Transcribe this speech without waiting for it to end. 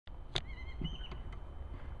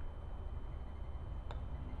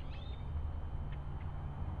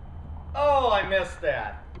I missed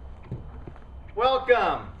that.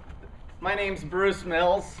 Welcome. My name's Bruce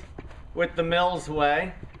Mills with The Mills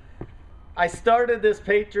Way. I started this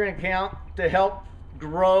Patreon account to help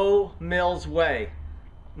grow Mills Way.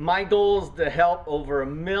 My goal is to help over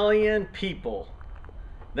 1 million people.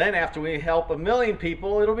 Then after we help 1 million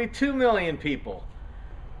people, it'll be 2 million people.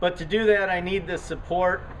 But to do that, I need the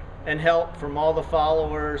support and help from all the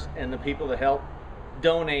followers and the people that help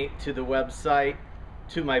donate to the website,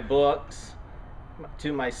 to my books,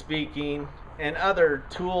 to my speaking, and other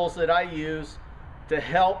tools that I use to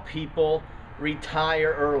help people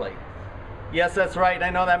retire early. Yes, that's right.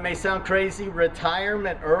 I know that may sound crazy.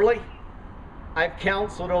 Retirement early? I've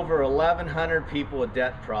counseled over 1,100 people with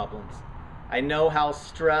debt problems. I know how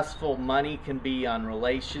stressful money can be on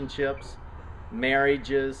relationships,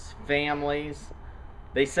 marriages, families.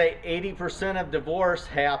 They say 80% of divorce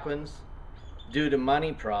happens due to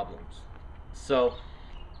money problems. So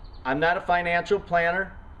I'm not a financial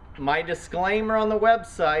planner. My disclaimer on the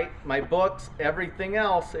website, my books, everything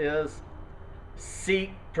else is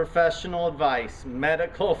seek professional advice,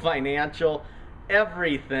 medical, financial,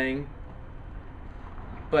 everything.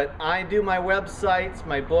 But I do my websites,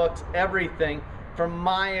 my books, everything from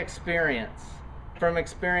my experience, from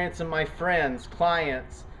experience of my friends,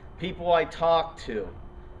 clients, people I talk to.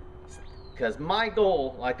 Because my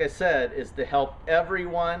goal, like I said, is to help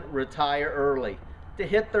everyone retire early, to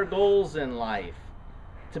hit their goals in life,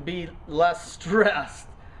 to be less stressed,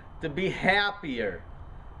 to be happier.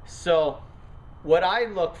 So what I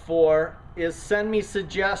look for is send me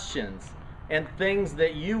suggestions and things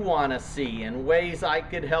that you want to see and ways I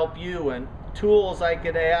could help you and tools I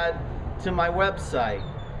could add to my website.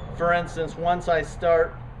 For instance, once I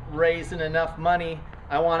start raising enough money,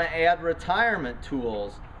 I want to add retirement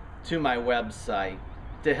tools to my website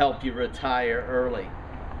to help you retire early.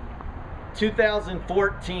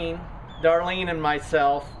 2014, Darlene and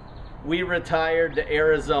myself, we retired to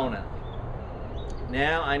Arizona.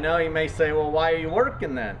 Now, I know you may say, well, why are you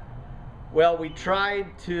working then? Well, we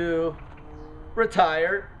tried to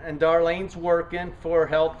retire, and Darlene's working for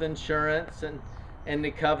health insurance and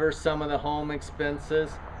to cover some of the home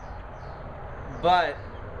expenses, but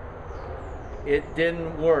it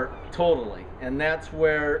didn't work totally. And that's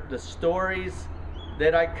where the stories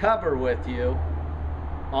that I cover with you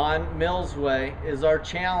on Mills Way is our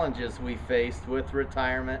challenges we faced with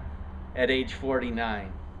retirement at age 49.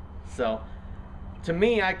 So to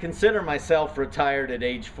me, I consider myself retired at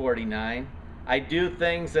age 49. I do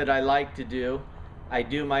things that I like to do. I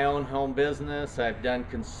do my own home business. I've done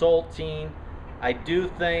consulting. I do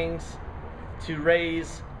things to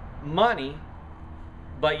raise money,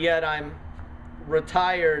 but yet I'm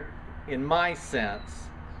retired in my sense.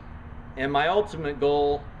 And my ultimate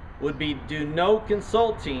goal would be do no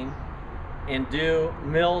consulting and do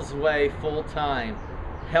Mills Way full time,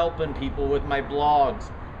 helping people with my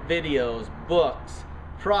blogs, videos, books,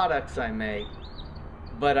 products I make.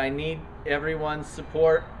 But I need everyone's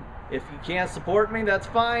support. If you can't support me, that's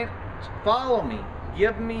fine. Follow me.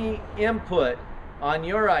 Give me input on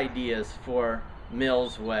your ideas for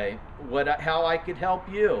Mills Way, how I could help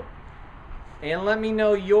you. And let me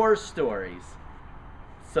know your stories.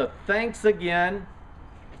 So thanks again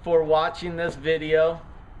for watching this video.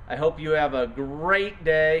 I hope you have a great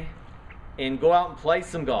day and go out and play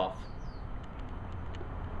some golf.